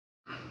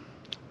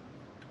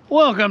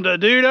Welcome to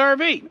Dude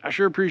RV. I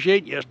sure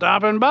appreciate you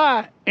stopping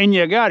by, and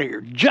you got here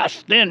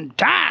just in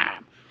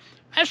time.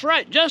 That's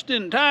right, just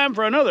in time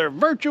for another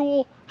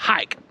virtual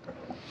hike.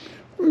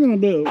 We're gonna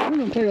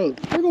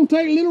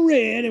take a little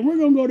red, and we're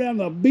gonna go down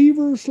the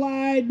Beaver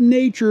Slide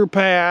Nature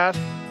Path.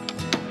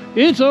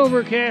 It's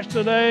overcast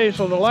today,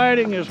 so the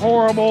lighting is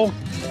horrible.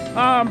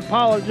 I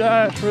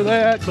apologize for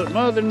that, but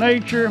Mother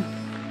Nature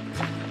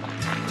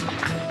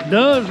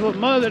does what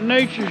Mother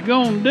Nature's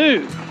gonna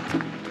do.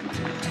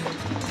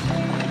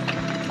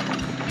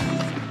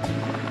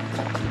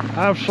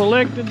 I've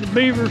selected the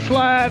Beaver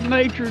Slide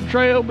Nature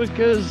Trail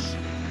because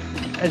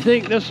I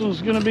think this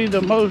one's going to be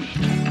the most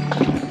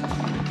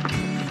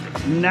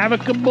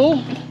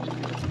navigable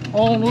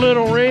on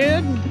Little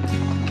Red.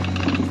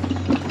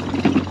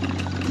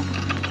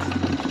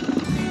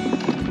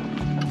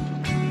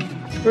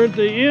 We're at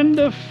the end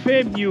of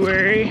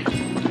February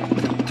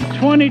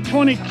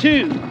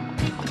 2022.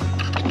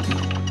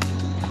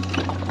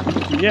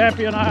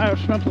 Yappy and I have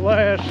spent the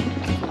last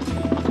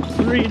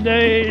 3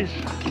 days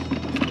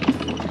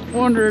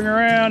wandering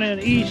around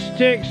in East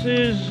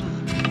Texas.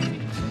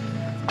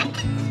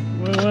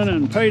 We went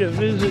and paid a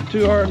visit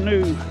to our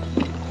new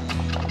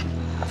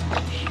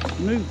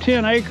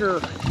 10-acre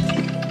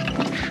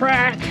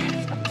track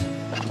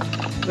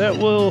that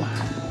will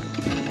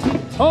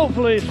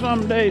hopefully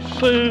someday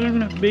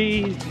soon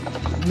be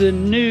the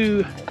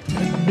new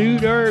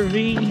Dude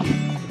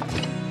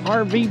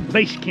RV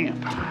base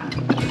camp.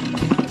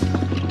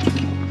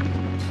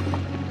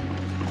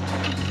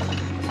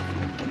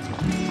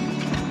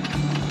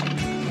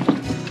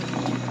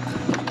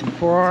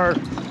 For our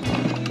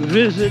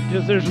visit,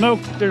 because there's no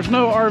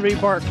RV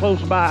park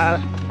close by.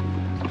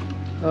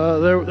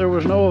 There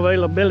was no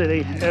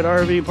availability at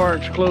RV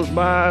parks close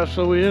by,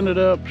 so we ended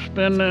up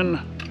spending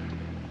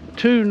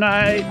 2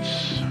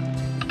 nights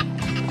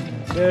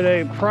at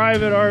a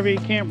private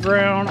RV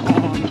campground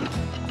on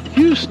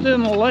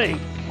Houston Lake,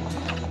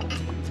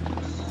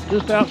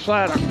 just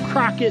outside of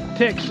Crockett,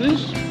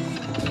 Texas.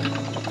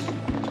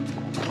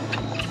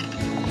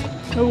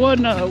 It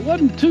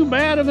wasn't too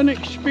bad of an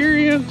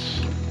experience.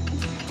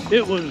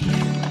 It was,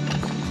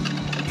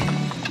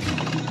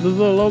 the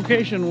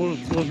location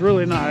was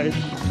really nice.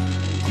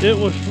 There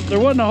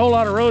wasn't a whole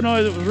lot of road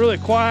noise. It was really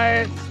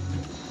quiet,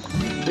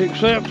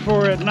 except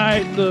for at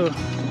night there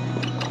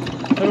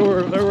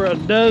were a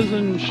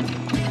dozen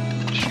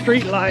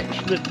street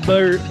lights that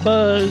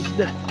buzzed.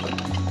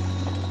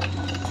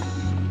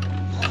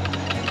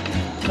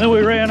 Then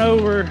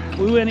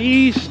we went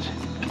east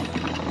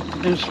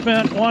and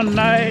spent one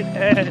night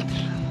at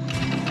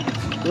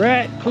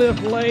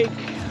Ratcliffe Lake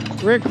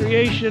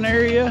recreation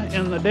area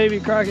in the Davy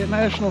Crockett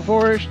National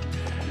Forest,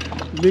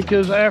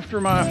 because after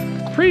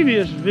my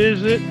previous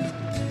visit,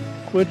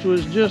 which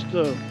was just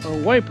a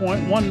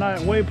waypoint, one-night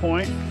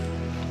waypoint,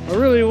 I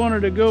really wanted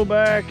to go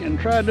back and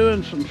try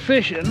doing some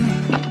fishing.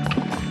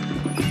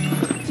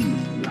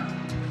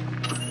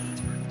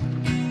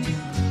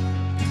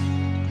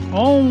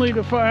 Only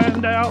to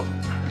find out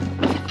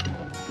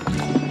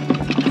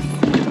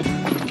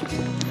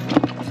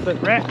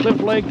that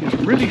Ratcliffe Lake is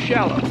really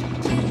shallow.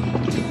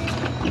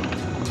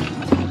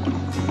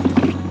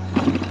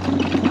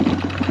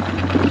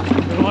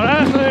 When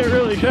I say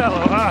really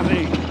shallow, I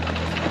mean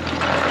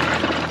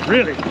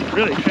really,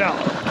 really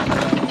shallow.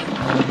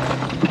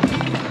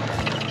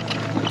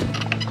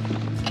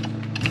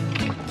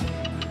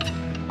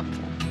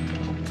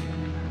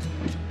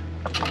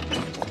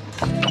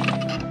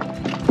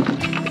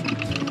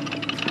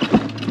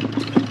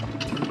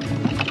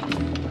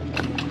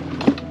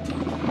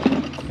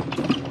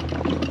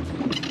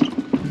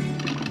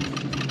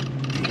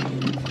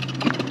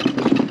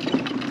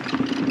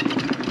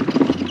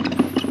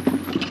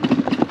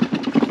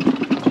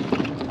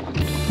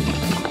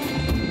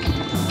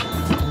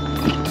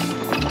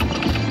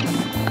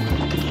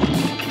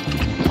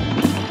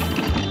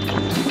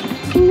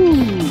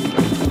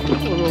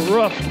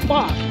 Rough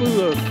spots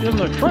in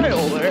the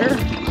trail there.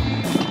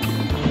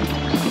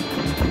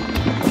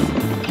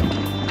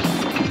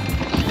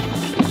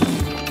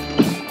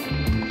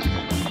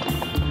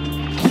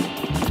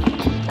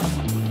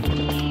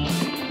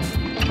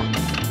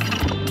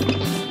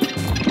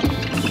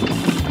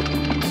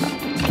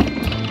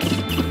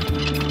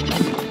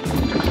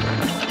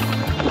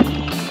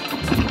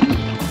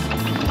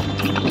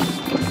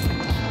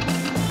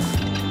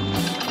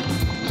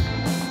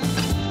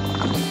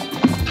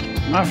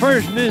 My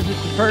first visit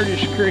to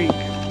Purtis Creek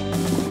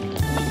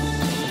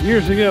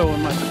years ago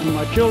when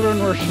my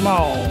children were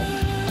small,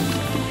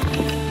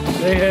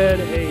 they had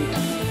an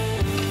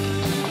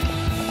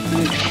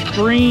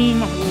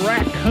extreme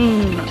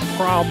raccoon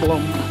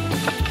problem.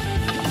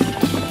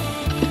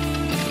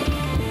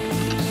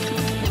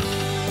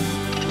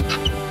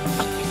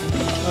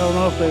 I don't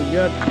know if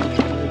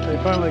they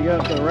finally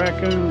got the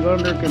raccoons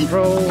under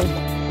control,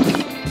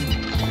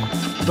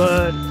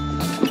 but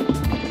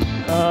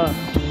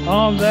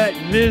on that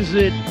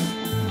visit,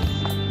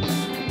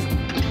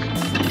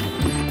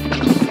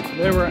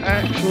 they were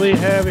actually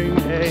having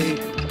a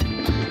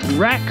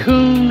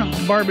raccoon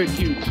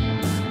barbecue.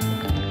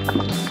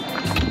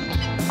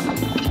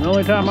 The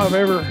only time I've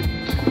ever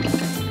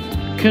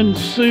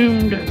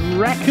consumed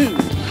raccoon.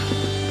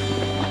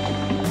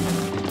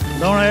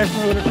 Don't ask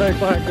me what it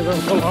tastes like because that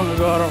was so long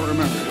ago I don't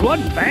remember. It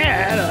wasn't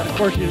bad. Of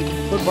course, you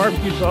put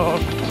barbecue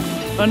sauce,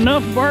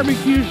 enough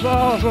barbecue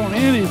sauce on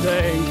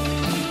anything,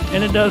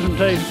 and it doesn't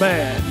taste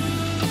bad.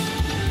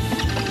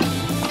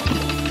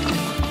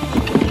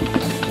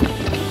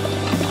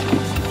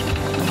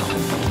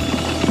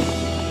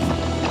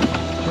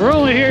 We're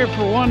only here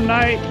for one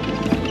night,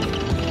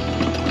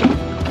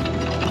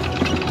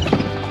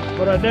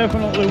 but I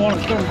definitely want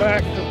to come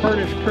back to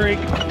Purtis Creek.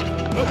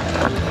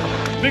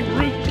 Oh, big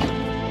root.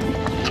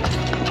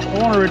 I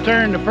want to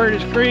return to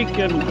Purtis Creek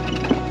and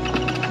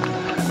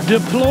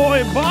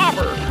deploy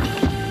bobber.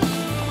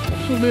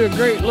 This will be a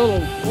great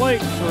little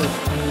lake for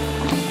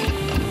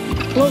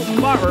floating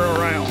bobber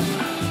around.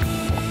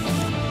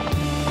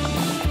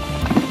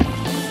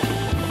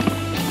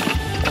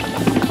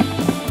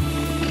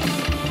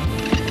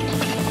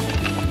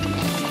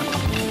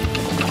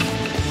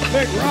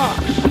 Big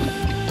rocks.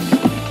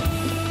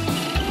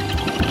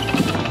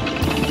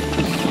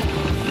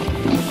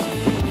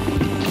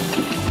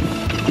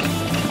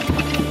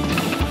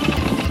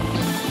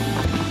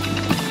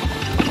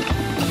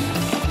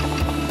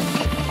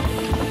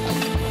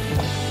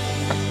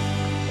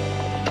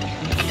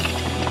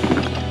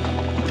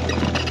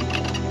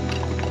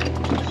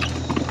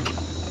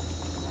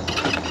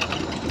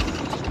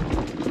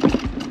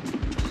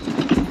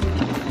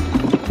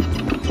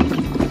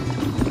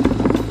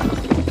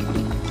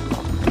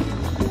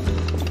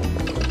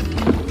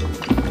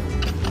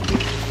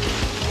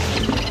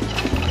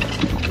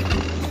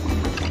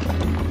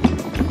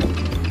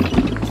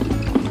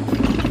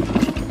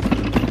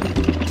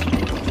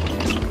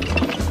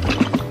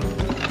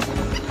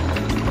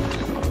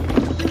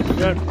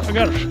 I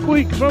got a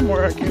squeak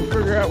somewhere. I can't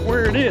figure out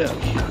where it is.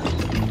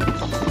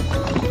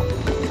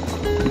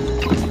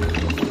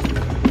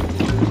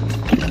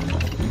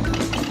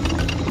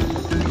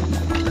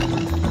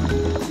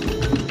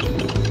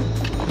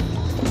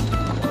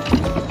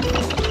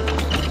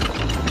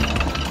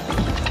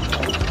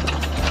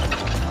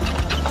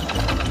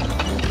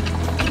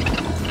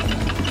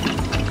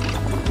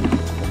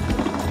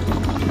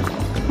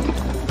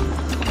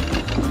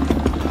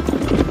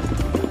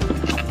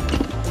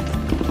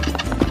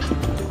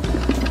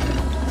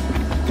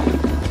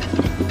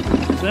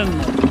 Then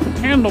the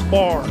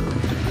handlebars.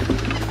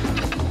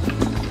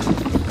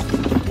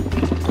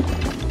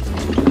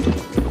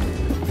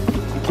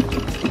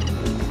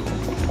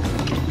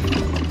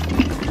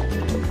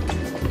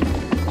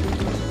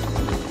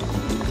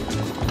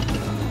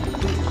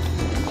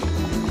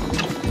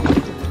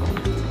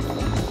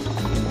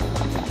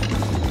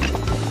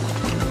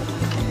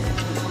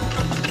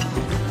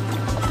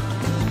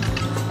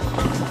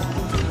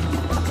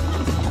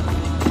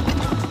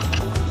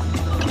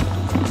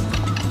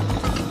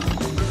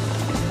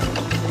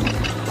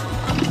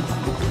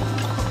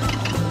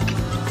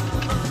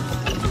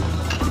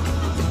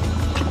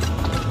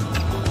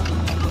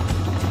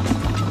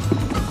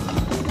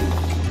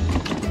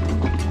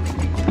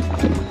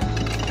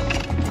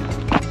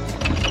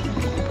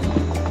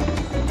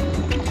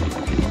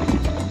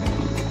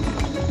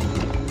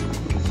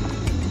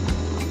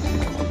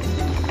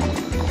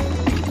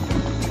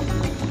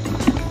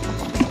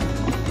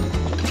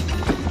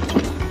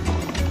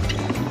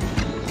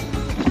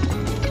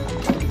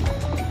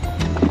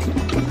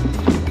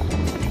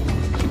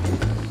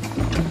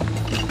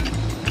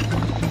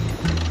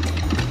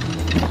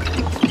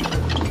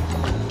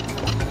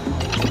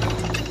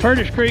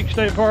 Purtis Creek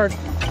State Park,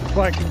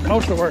 like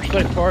most of our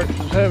state parks,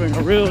 is having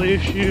a real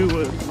issue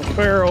with the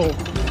feral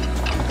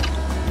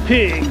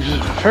pigs,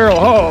 feral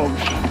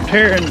hogs,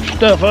 tearing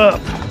stuff up.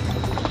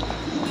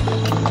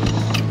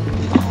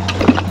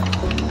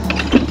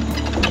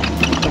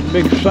 A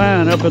big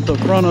sign up at the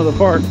front of the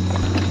park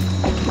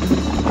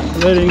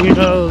letting you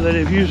know that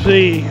if you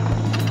see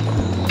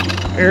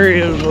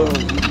areas of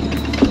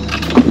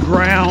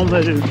ground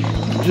that is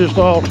just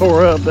all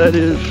tore up, that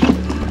is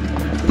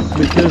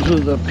because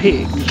of the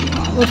pigs.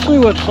 Let's see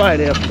what side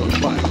F looks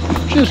like,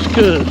 just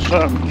because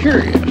I'm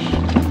curious.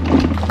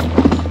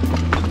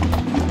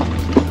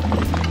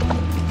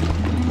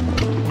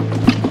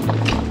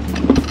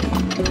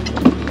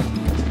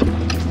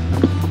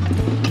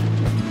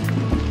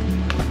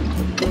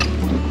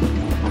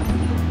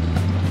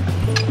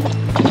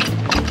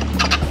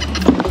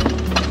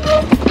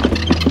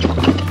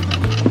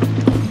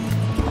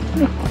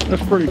 Yeah,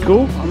 that's pretty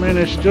cool. I mean,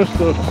 it's just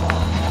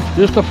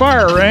a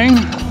fire ring.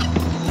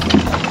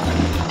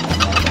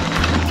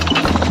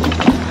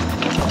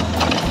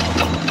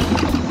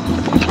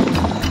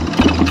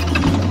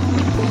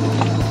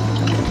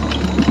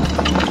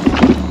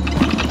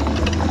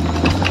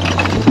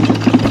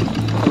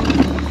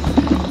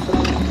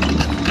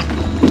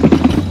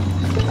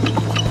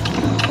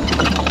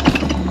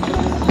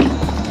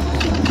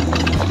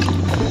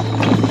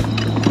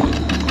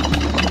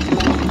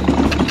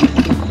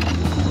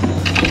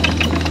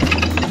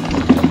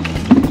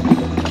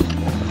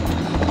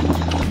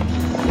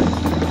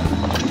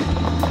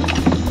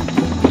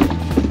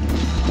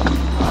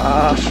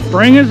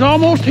 Spring is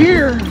almost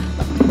here.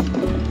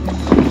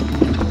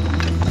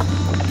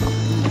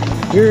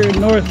 Here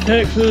in North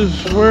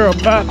Texas, we're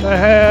about to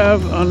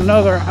have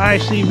another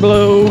icy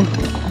blow.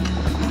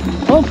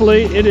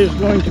 Hopefully it is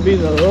going to be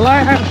the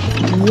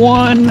last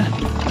one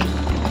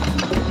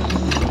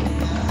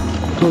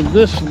for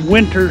this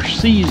winter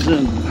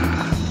season.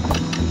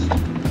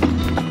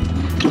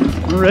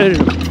 I'm ready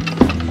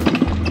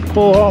to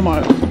pull all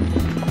my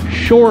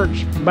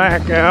shorts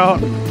back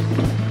out,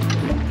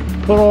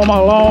 put all my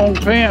long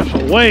pants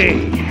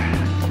away.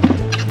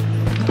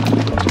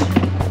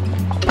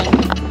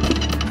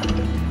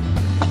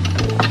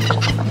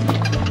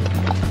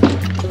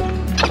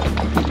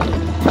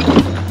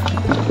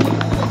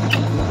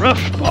 Rough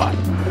spot.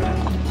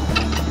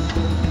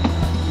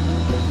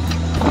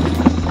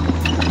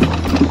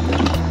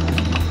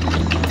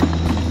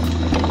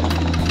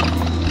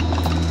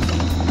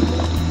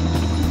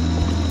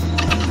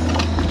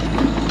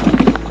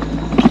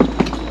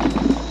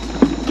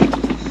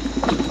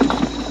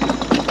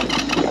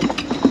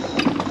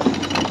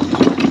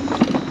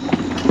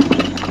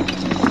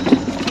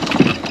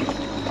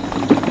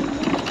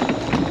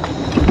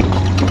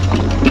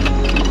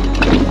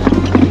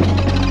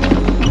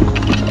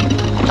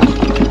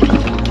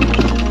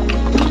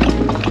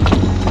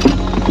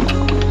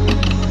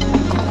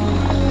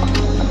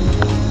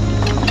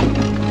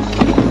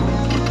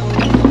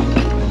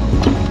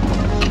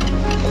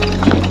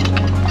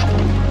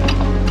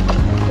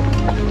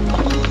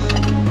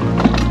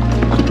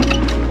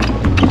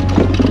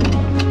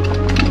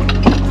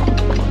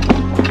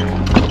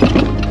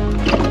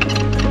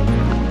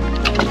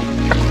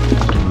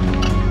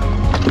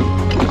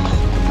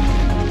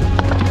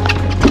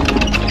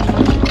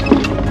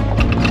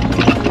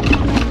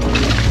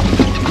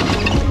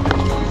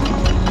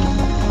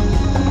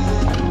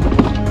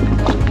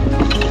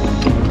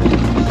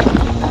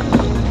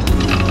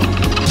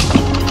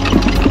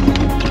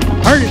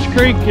 Purtis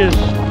Creek is a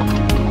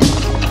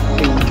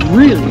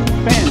really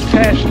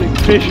fantastic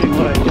fishing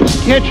lake. It's a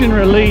catch and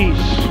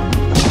release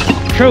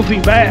trophy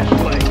bass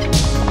lake.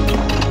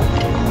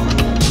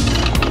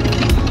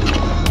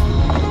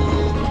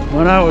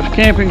 When I was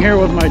camping here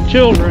with my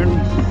children,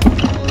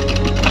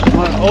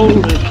 my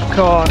oldest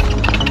caught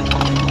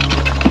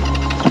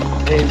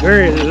a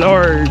very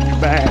large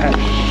bass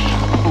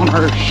on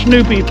her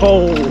Snoopy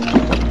pole.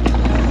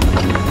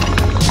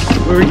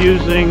 We're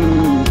using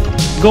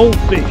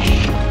goldfish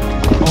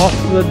off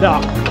the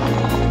dock.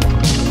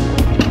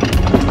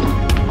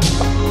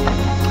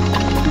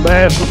 The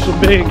bass was so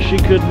big she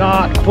could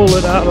not pull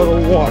it out of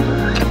the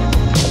water.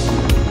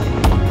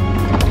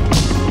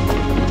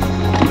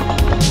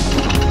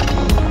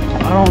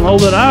 I don't know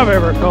that I've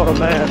ever caught a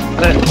bass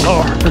that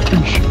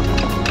large.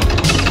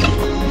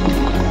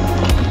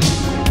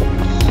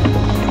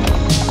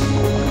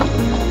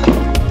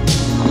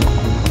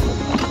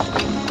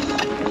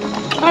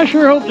 I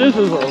sure hope this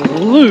is a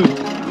loop.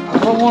 I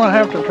don't want to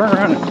have to turn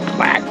around and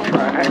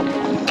backtrack.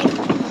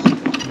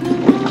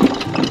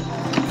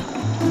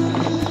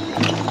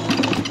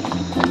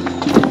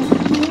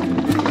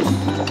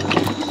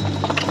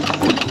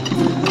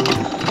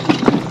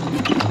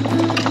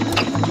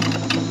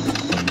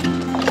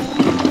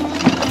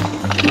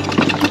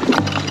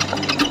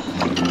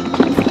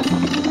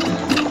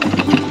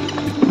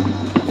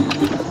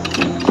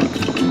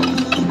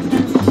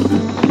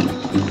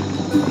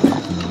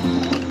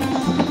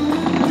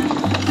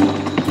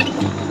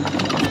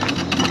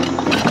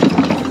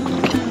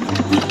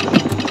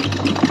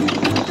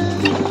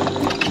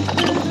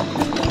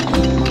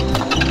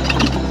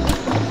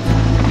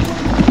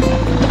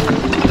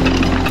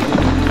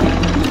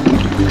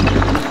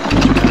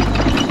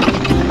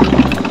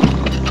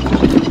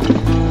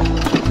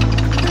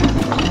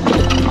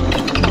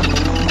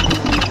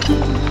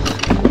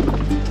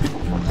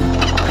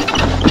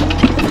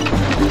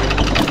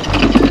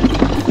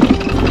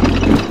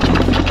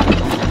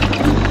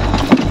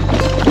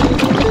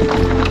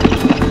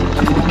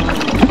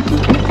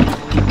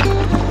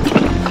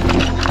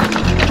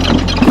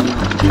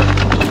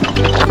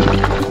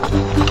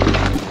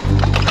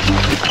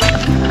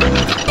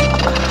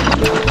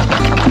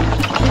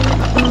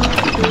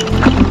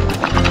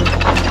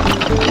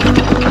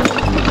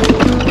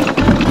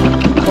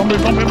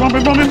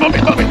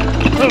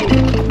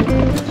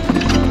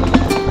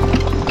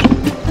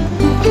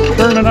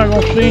 Certainly not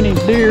going to see any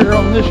deer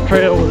on this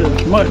trail with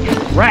as much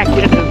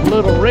racket as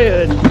Little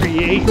Red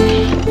creates.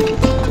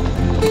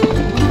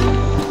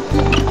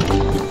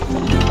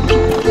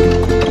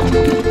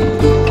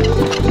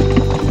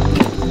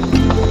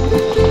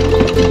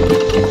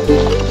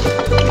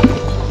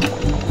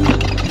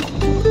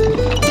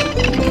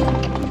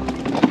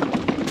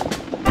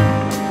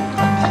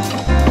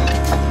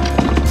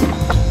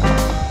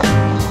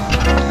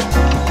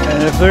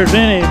 And if there's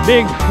any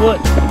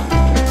Bigfoot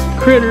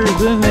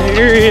critters in the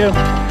area,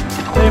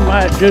 they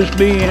might just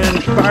be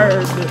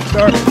inspired to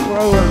start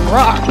throwing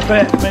rocks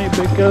at me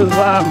because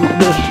I'm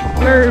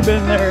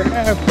disturbing their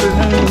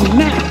afternoon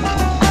nap.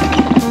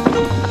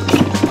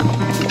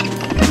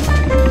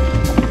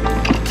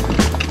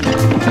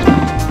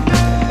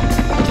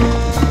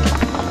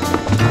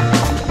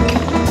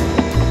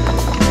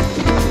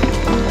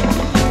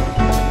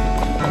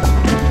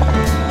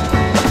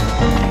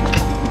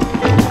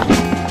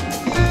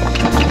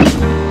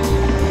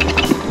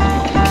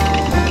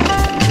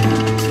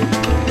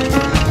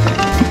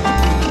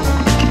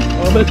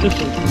 I bet this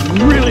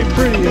is really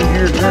pretty in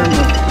here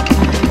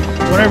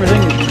when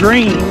everything is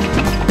green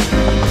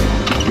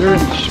during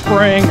the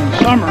spring and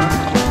summer.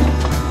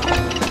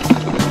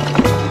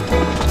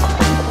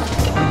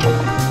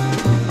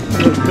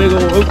 There's a big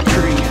old oak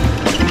tree.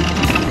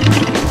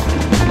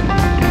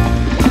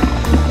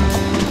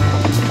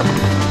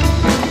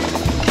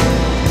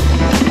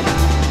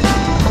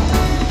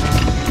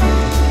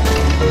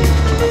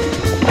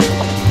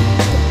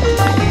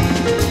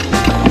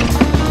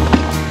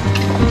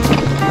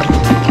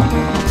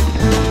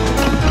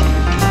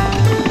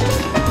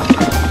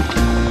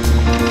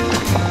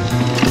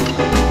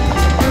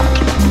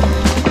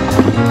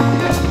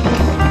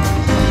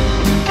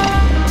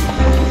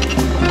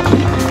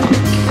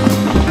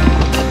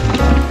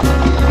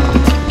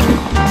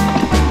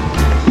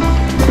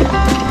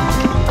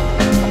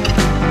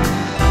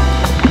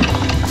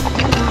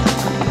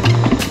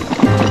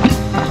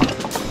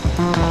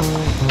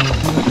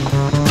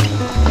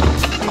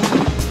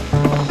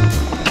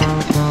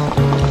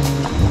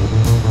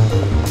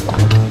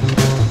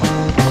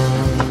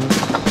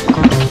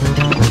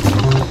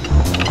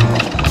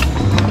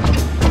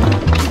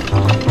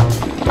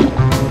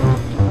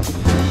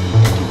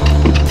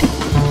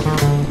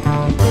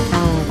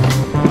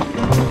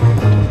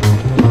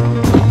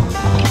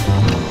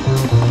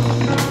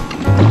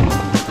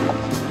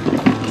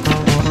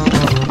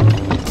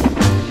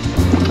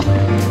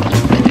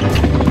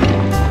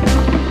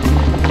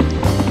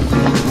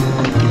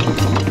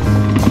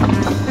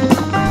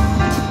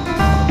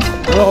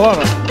 A lot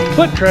of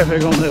foot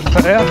traffic on this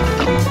path.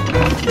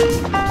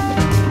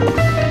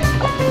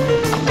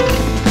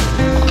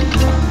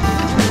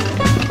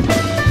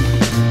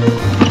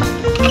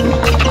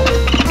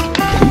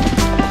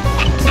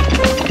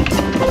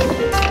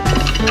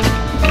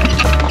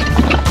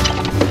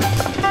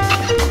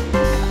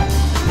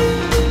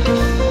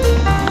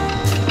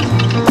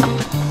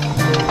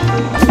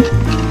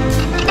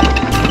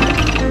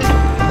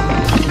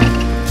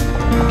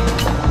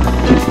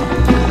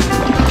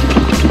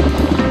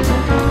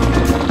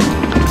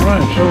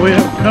 So we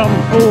have come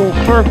full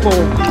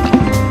circle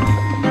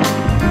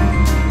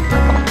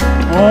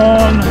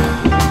on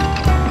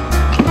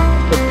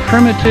the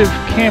primitive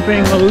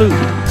camping loop.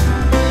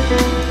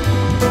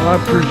 I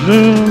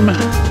presume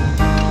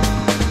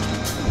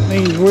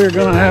means we're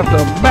going to have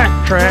to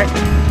backtrack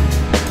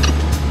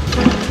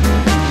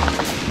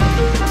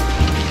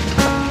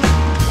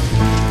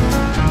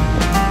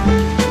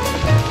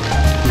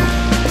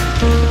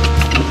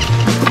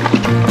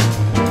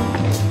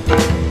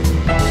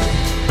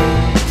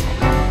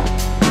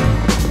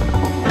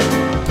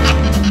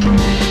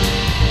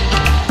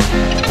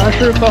I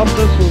sure thought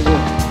this was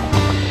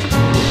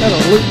had a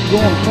loop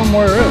going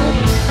somewhere else.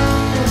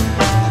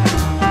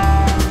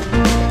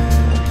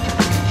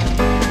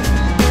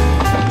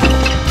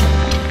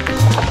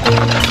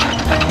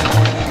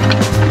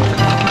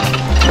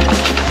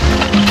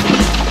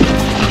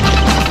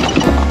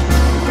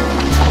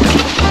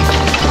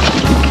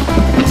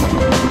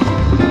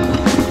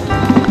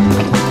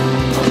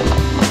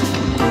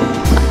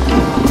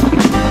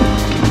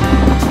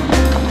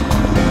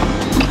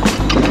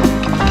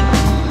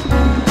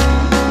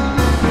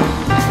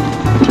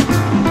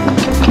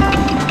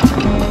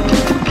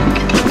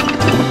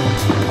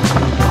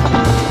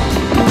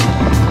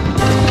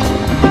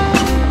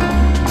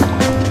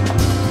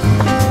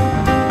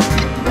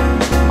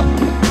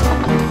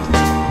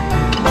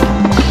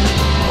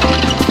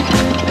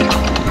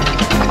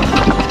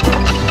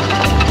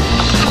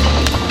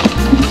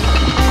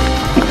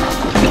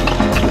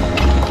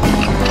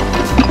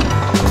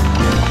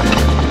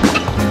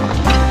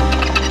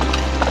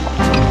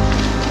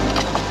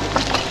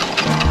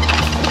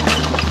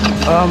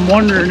 I'm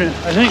wondering,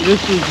 I think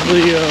this is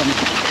the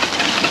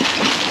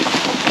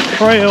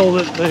trail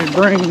that they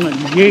bring the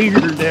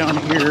gator down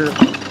here,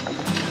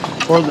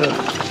 or the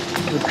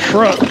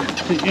truck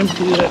to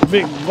empty that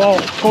big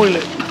vault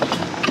toilet.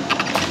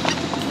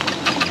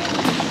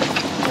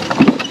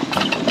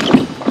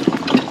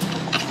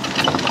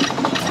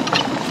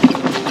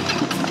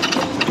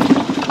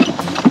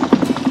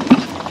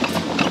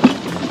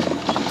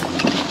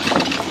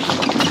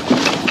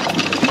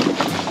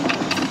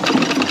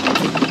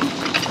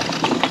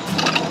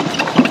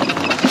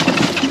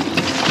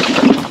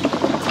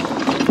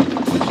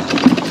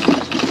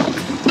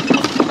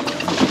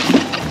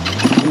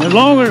 As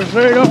long as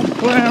they don't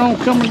plan on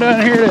coming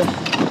down here to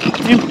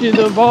empty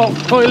the vault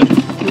toilet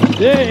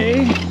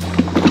today,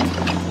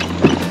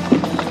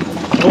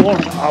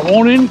 I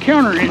won't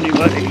encounter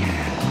anybody.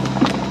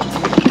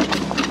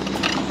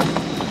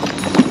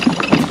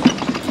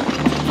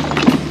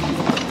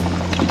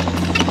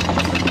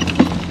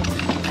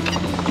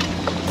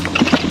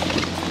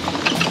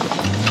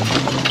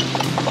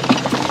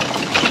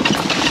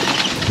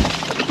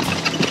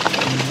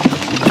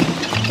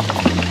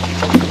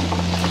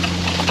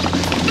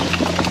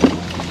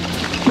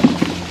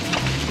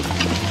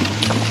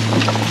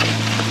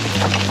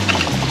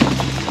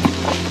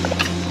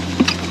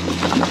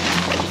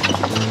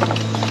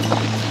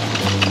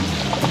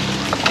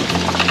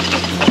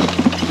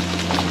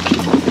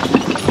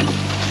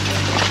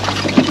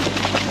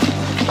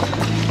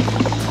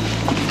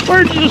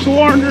 just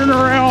wandering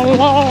around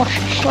lost,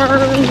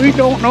 sir. We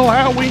don't know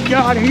how we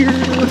got here.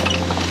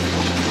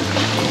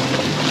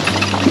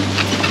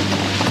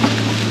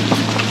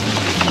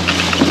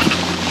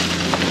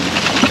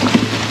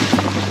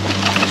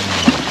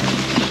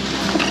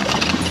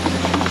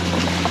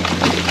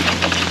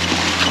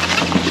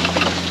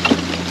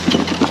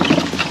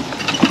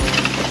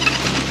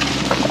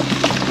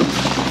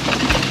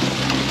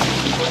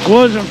 If it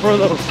wasn't for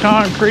those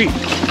concrete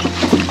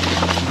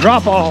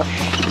drop-offs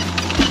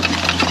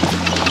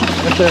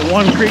at that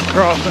one creek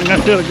crossing, I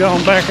should have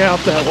gone back out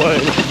that way.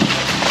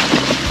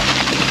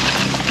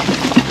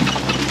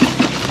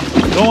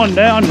 Going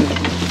down is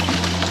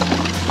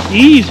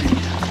easy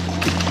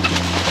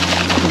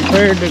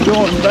compared to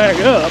going back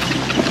up.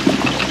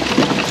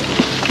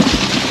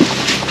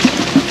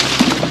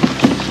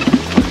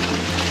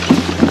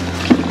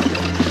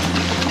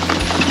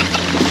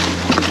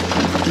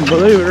 And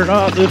believe it or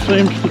not, this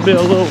seems to be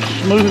a little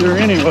smoother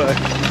anyway.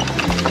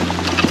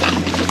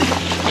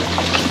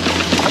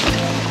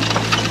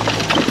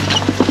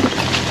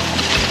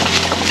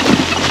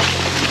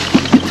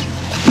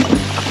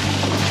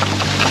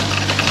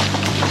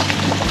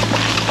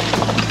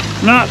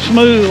 Not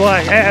smooth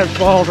like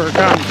asphalt or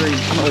concrete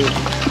smooth.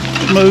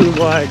 Smooth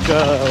like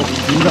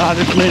not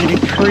as many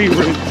tree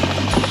roots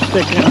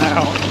sticking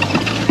out.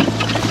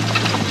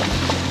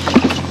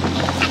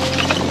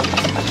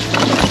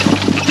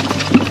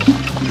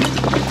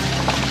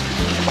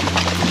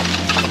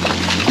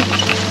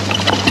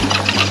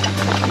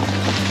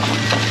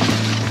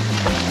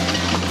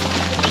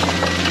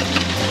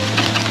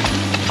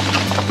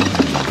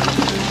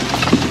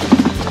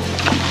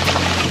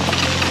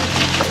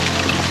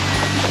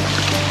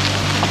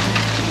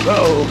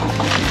 Uh-oh.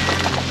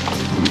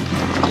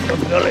 The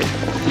belly.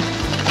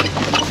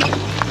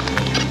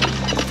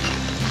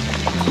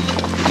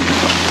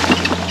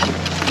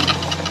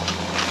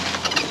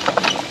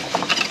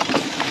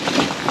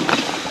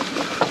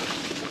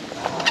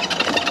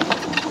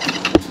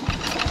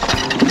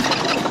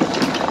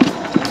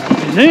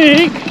 I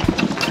think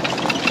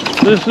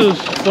this is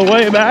the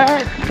way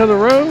back to the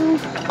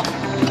road.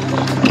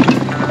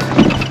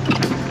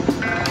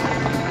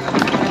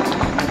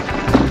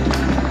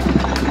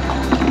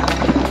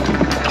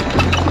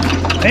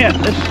 Man,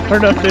 this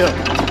turned up to a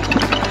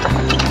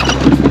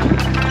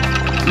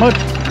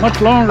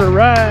much longer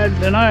ride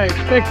than I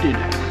expected.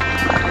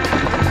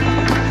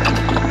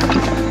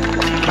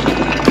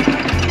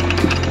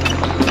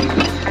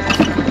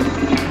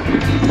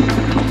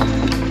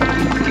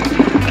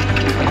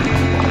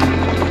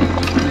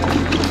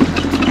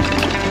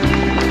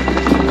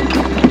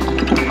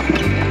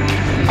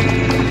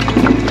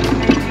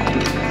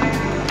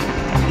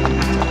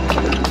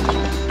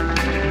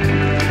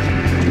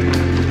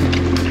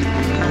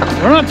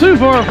 We're not too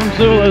far from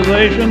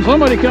civilization.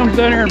 Somebody comes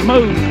down here and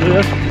mows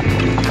this.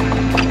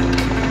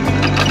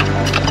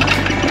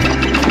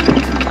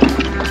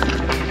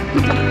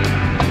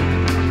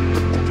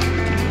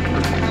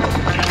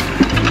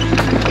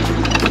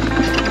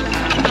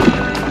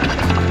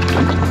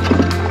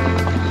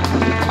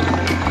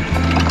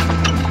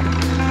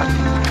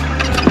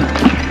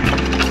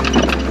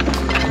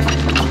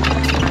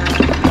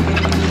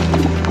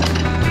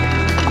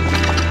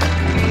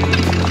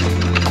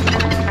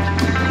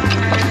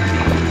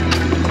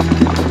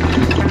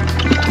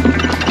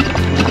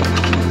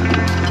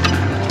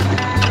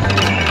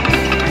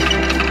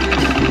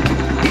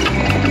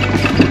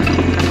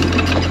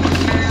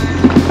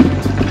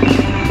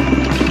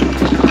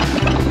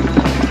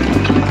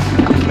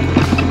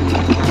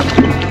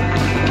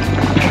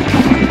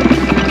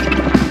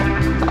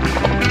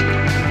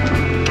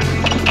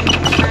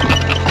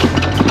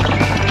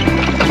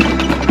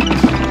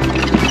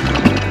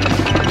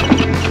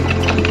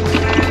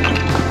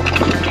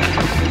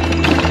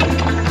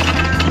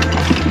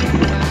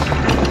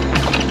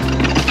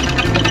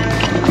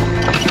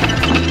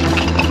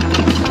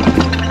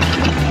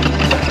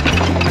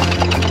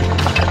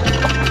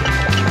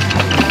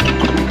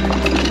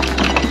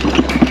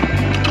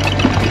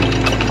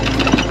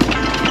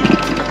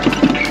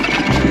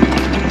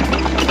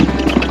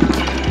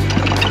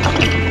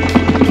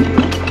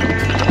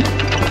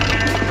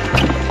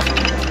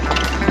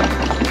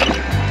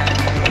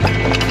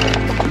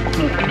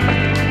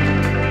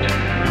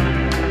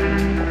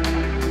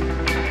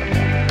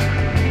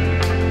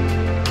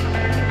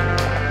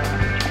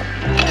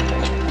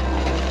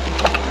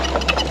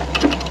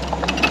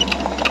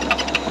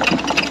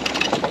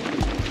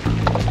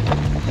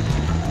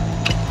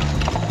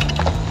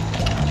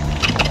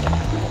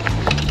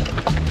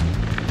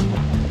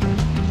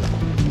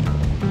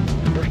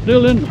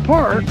 Still in the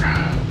park,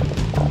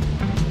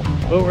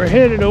 but we're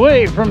headed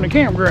away from the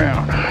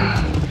campground.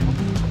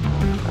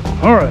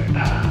 All right,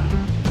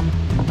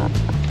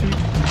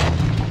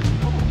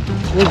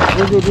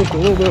 we'll go just a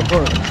little bit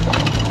further.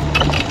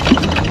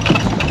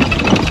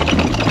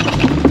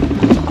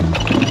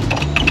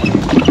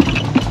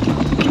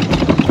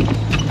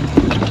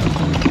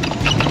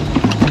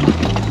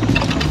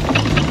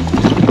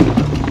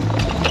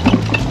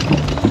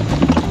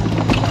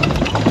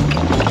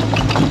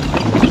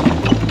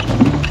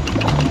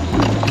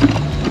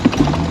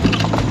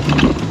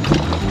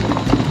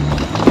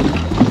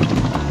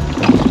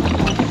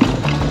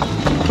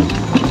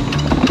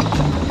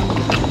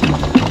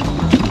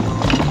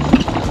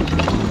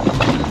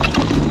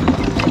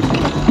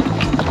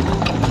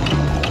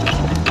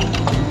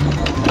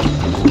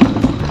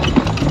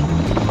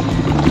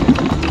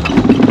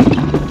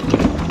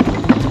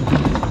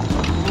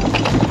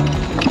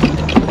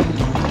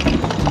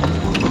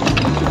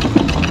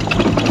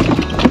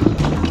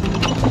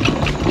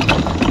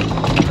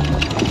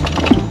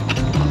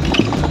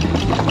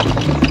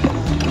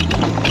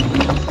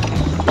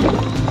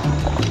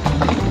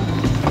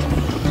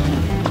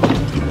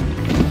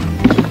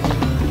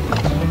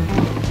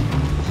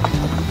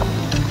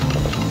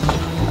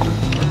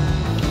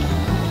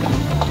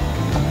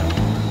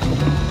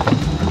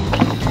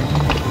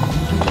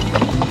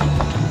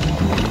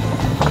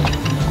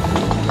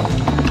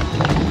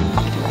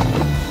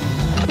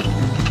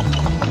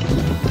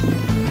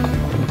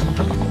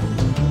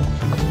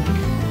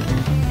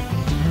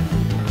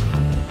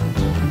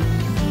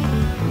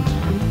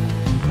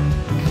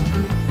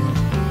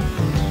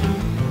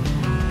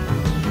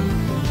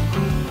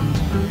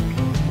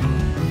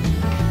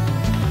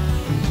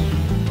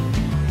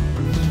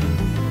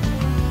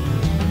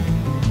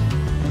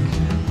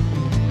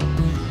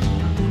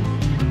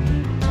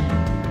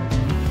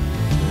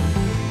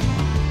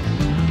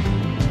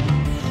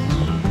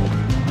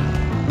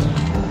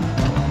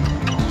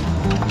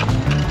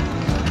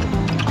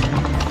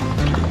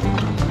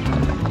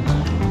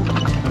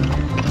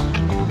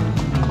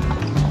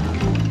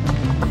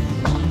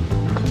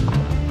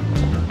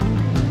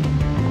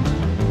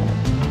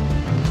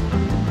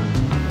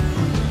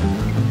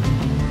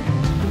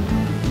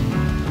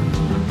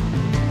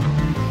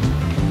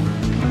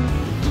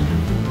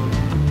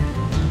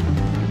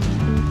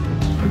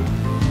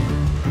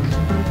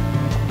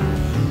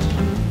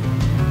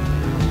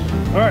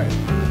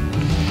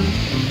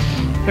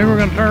 Then we're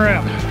gonna turn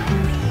around.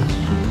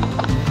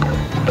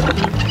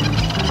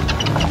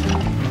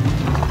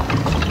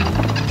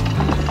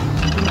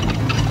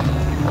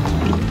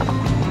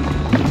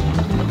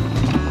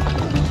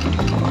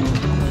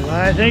 Well,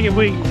 I think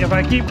if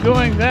I keep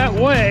going that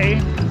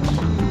way,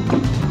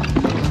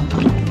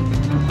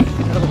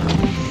 it'll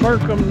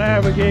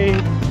circumnavigate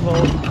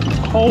the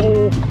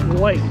whole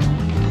lake.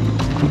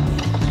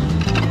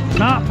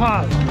 Not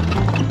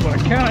positive, but I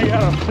kind of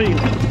got a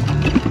feeling.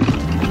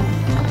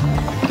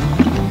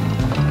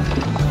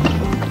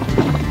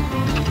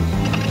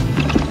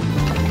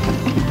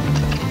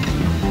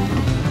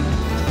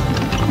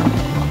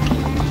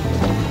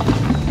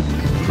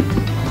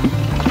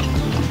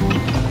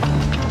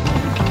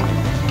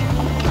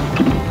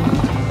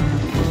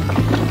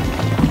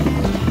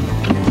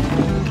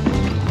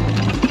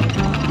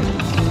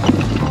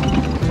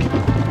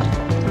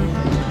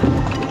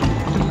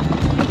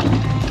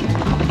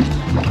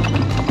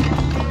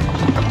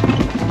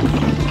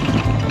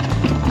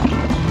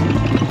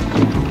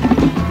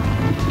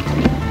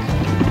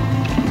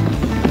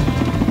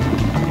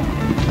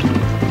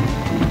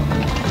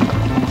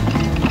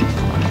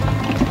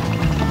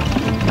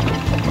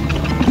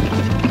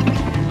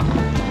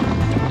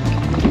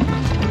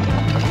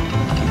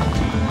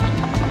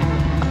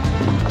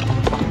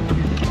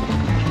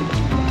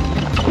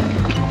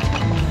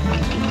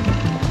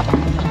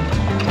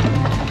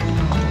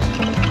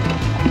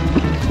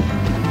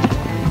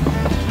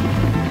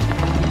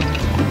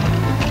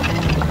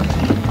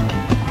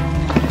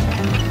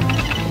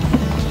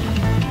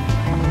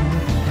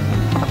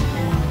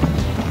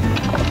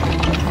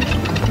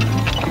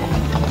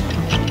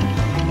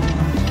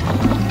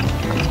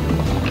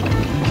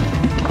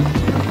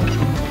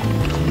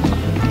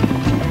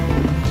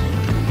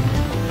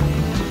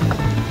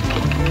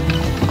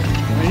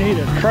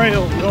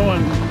 Trail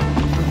going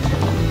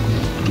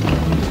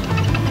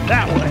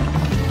that way.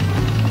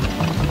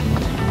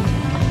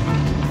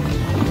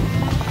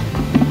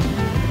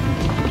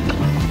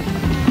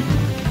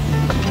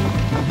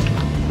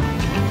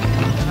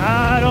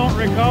 I don't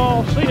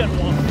recall seeing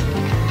one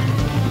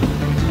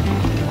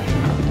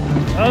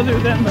other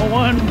than the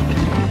one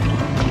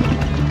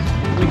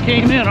we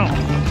came in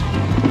on.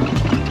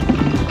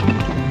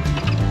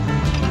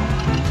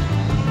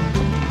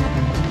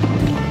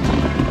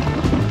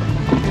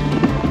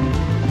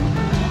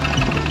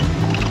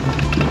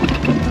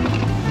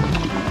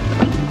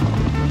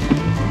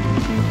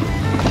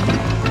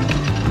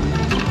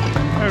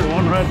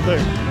 Right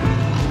there.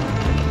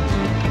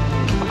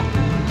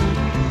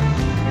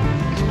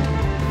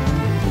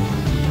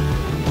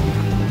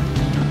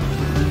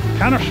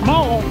 Kind of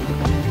small.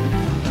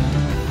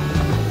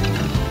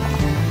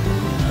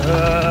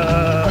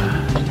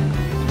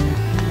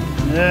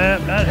 Yeah,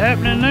 not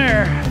happening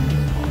there.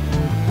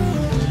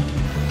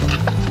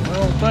 I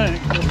don't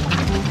think.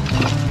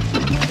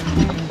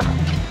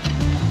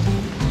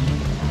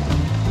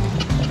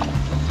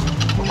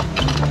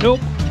 Nope.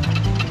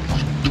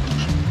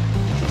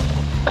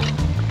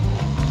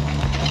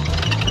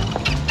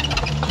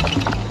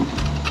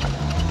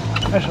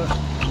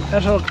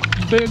 That's a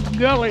big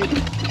gully.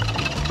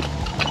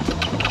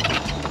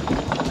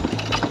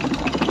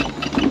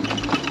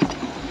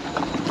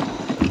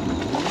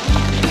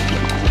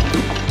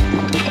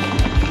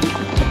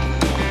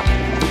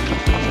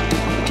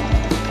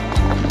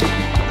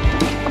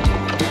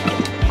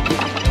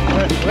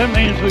 That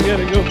means we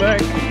gotta go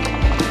back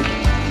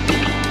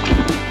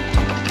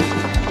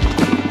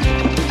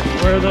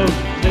where those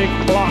big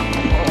blocks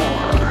are.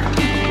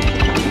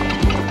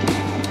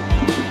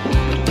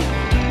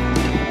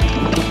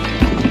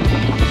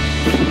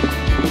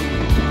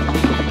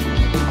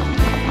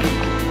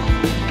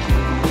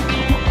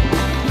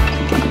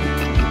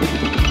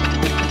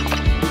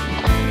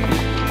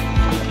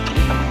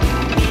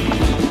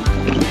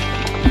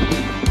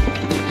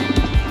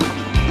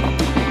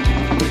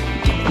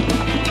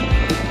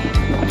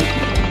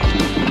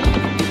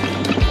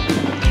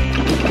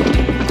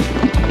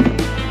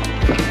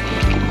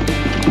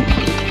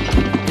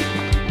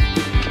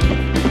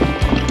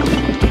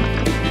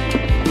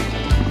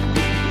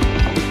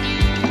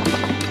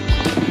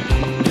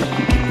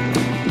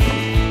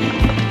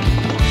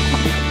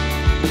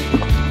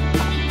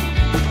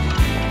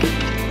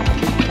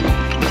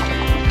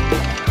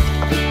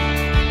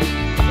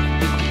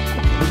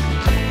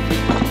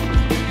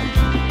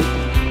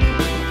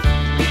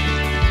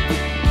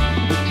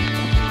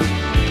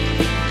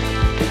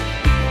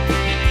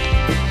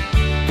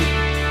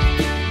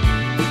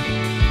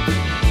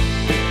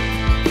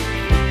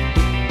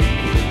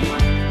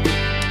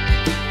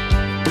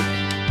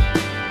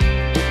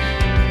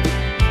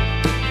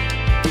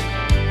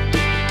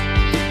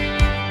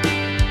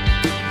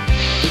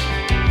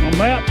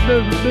 Map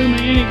doesn't do me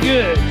any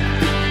good.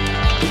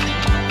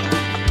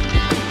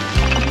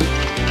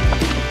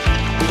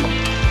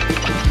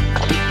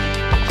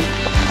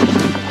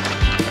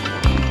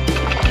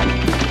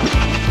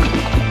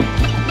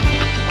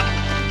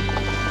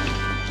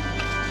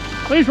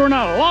 At least we're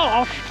not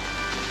lost.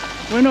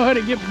 We know how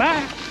to get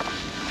back.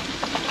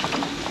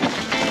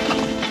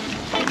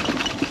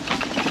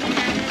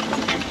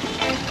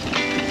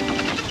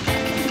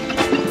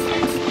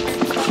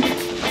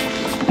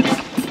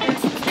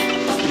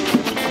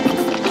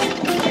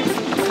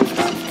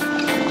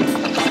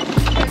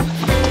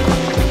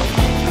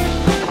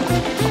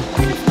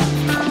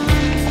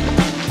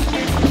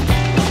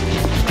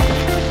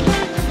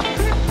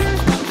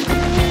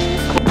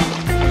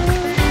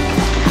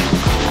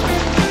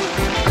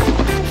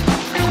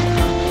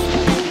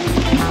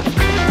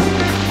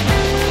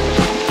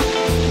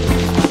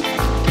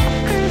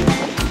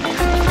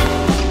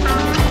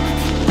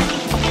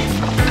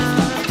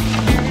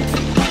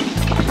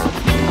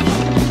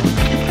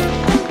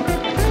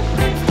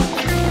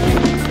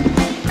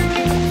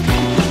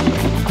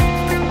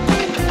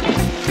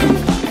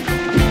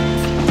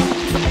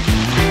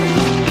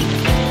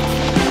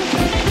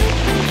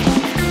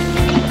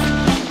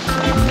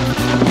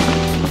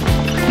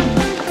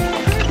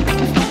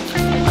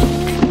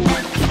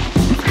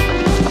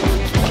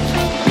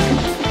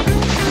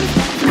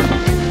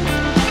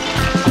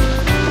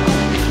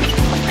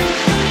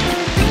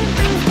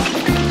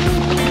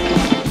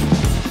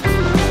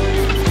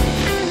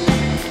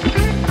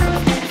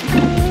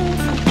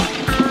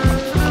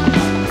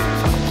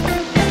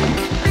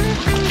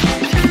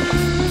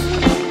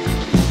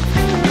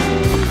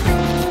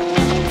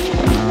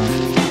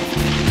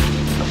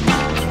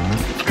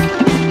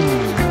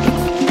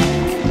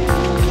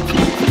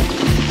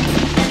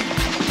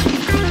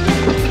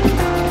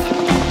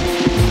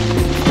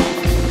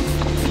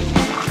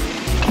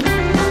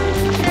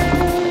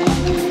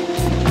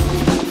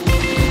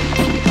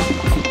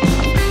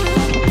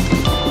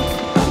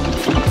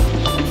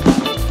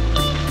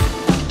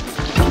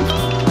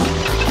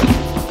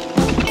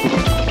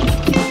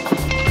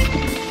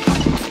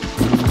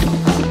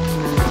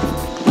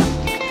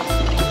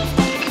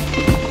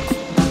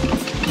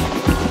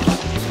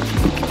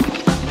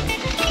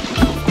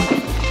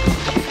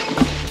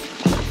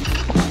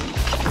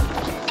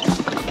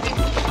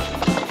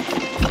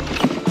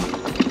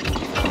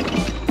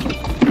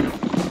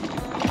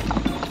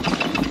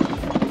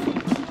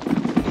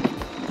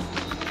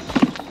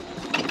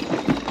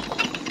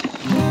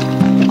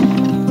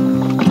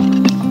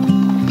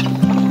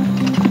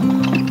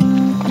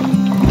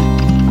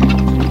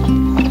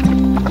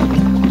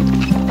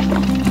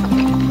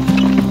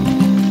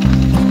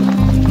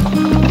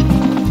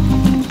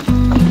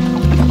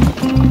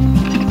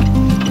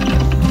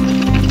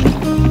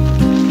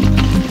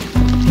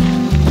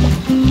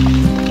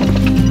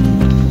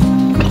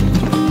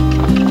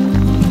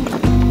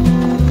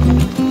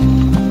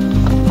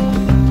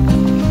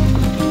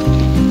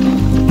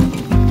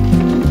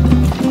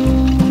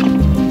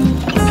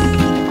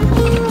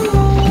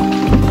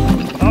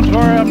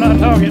 Sorry, I'm not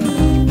talking.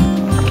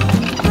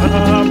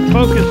 I'm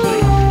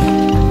focusing.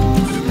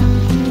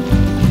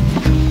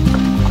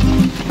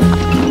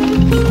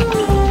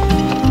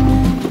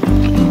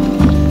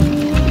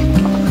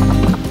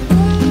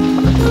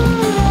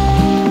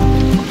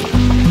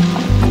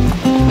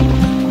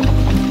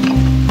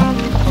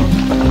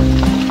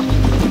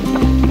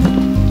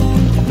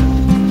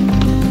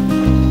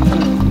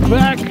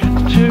 Back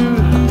to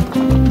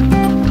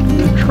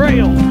the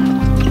trail.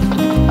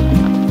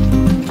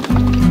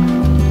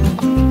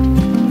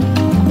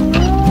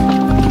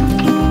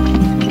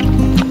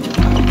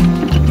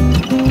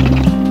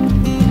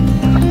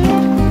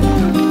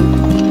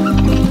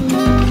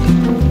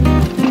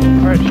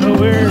 So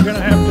we're going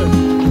to have to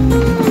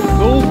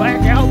go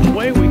back out the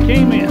way we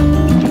came in.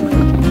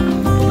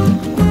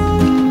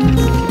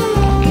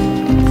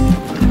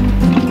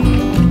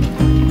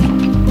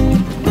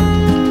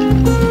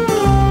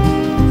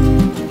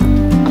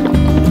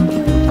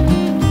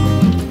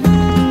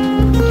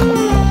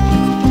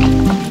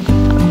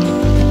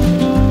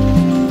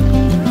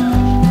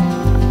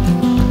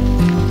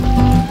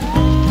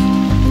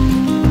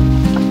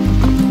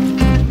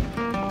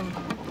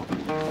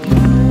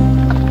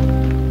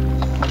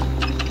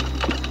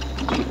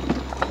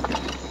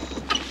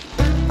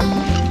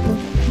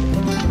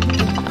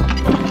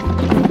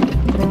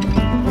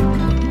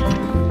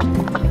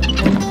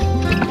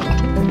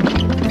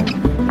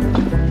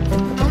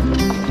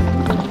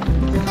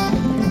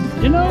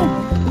 You know,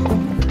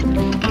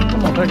 I'm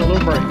gonna take a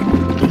little break.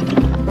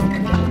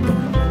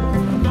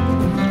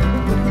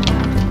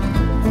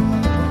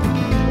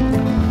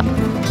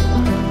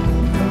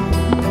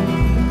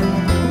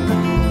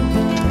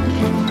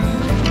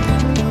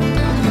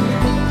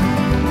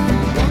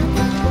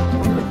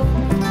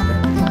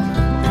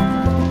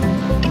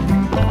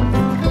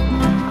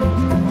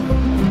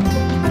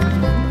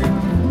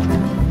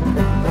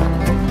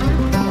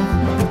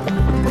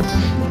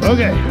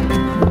 Okay.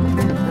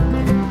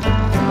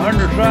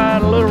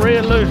 Underside, a little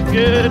red looks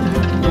good.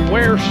 The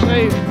wear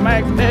safe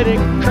magnetic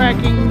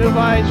tracking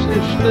device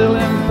is still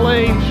in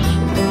place.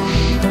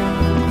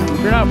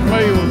 If you're not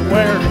familiar with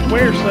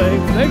wear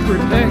safe, they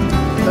protect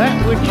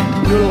that which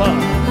you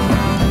love.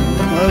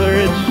 Whether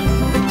it's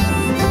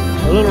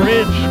a little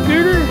red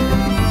scooter,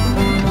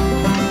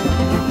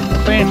 a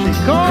fancy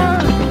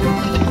car,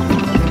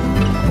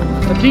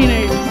 a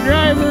teenage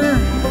driver,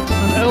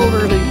 an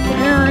elderly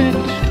parent,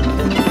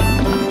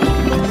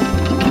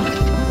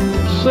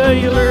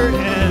 cellular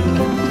and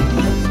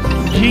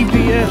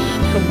GPS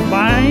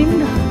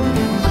combined.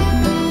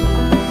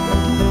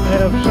 They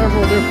have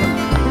several different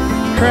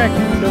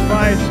tracking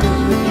devices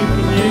that you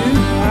can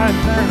use. I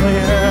currently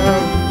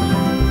have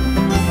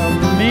a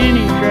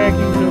mini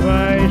tracking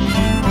device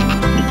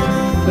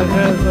that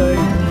has a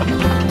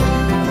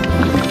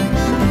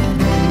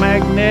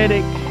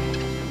magnetic,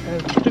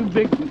 has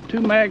two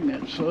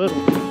magnets, so it'll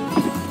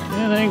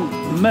anything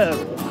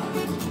metal.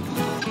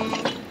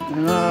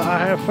 And I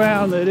have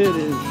found that it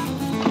is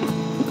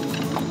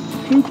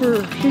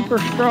super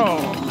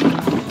strong.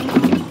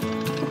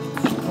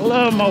 I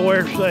love my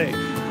wear safe.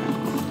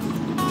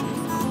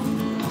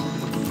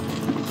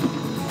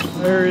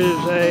 There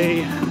is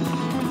a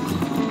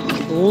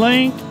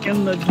link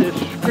in the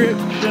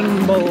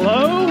description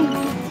below.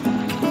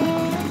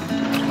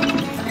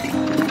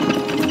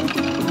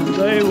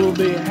 They will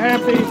be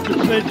happy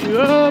to set you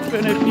up,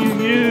 and if you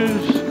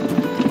use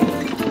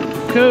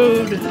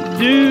code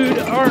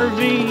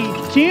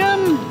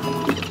DUDERV10,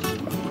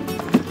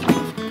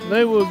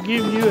 they will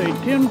give you a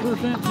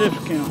 10%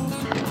 discount.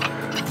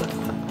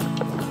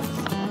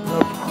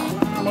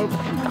 Smoke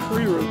some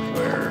tree roots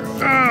there.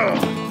 Oh,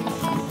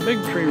 big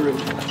tree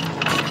roots.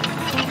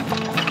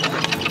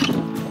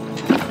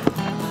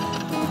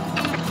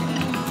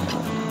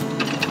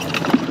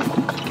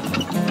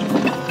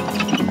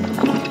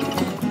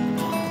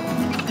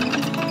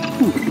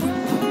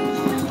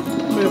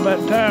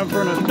 About time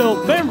for an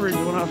adult beverage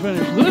when I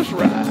finish this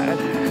ride.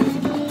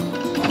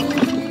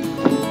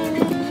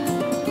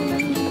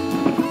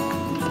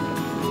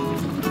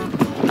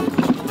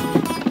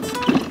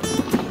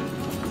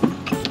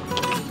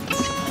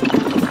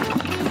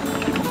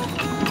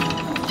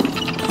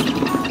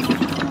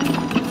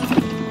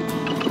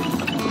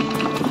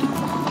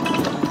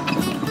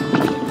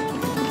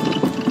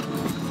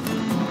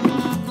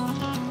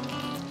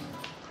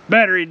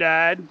 Battery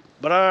died,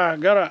 but I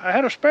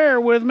had a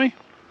spare with me.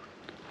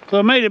 So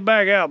I made it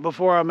back out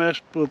before I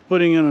messed with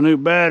putting in a new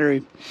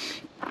battery.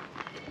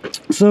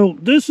 So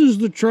this is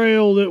the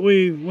trail that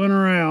we went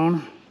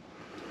around.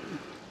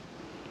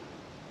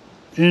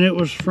 And it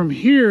was from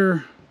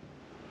here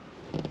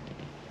that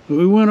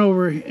we went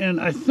over, and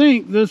I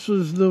think this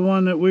is the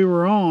one that we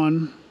were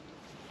on.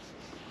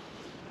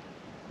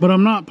 But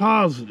I'm not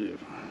positive,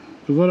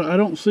 because I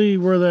don't see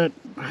where that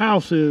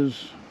house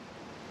is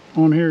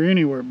on here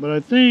anywhere. But I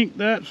think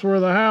that's where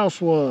the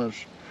house was.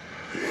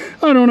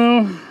 I don't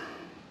know.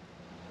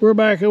 We're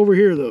back over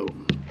here though.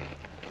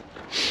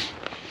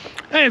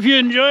 Hey, if you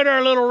enjoyed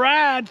our little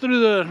ride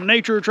through the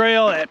nature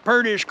trail at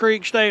Purtis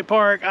Creek State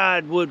Park, I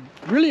would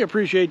really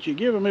appreciate you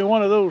giving me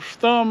one of those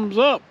thumbs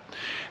up.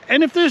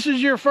 And if this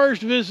is your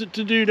first visit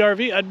to Dude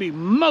RV, I'd be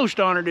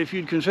most honored if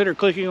you'd consider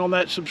clicking on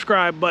that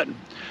subscribe button.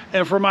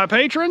 And for my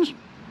patrons,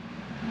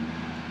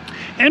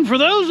 and for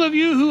those of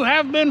you who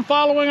have been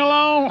following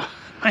along,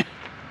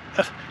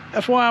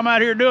 that's why I'm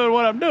out here doing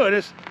what I'm doing.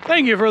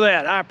 Thank you for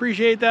that. I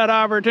appreciate that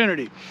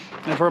opportunity.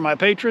 And for my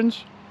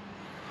patrons,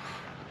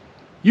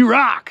 you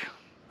rock.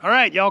 All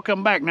right, y'all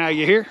come back now,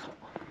 you hear?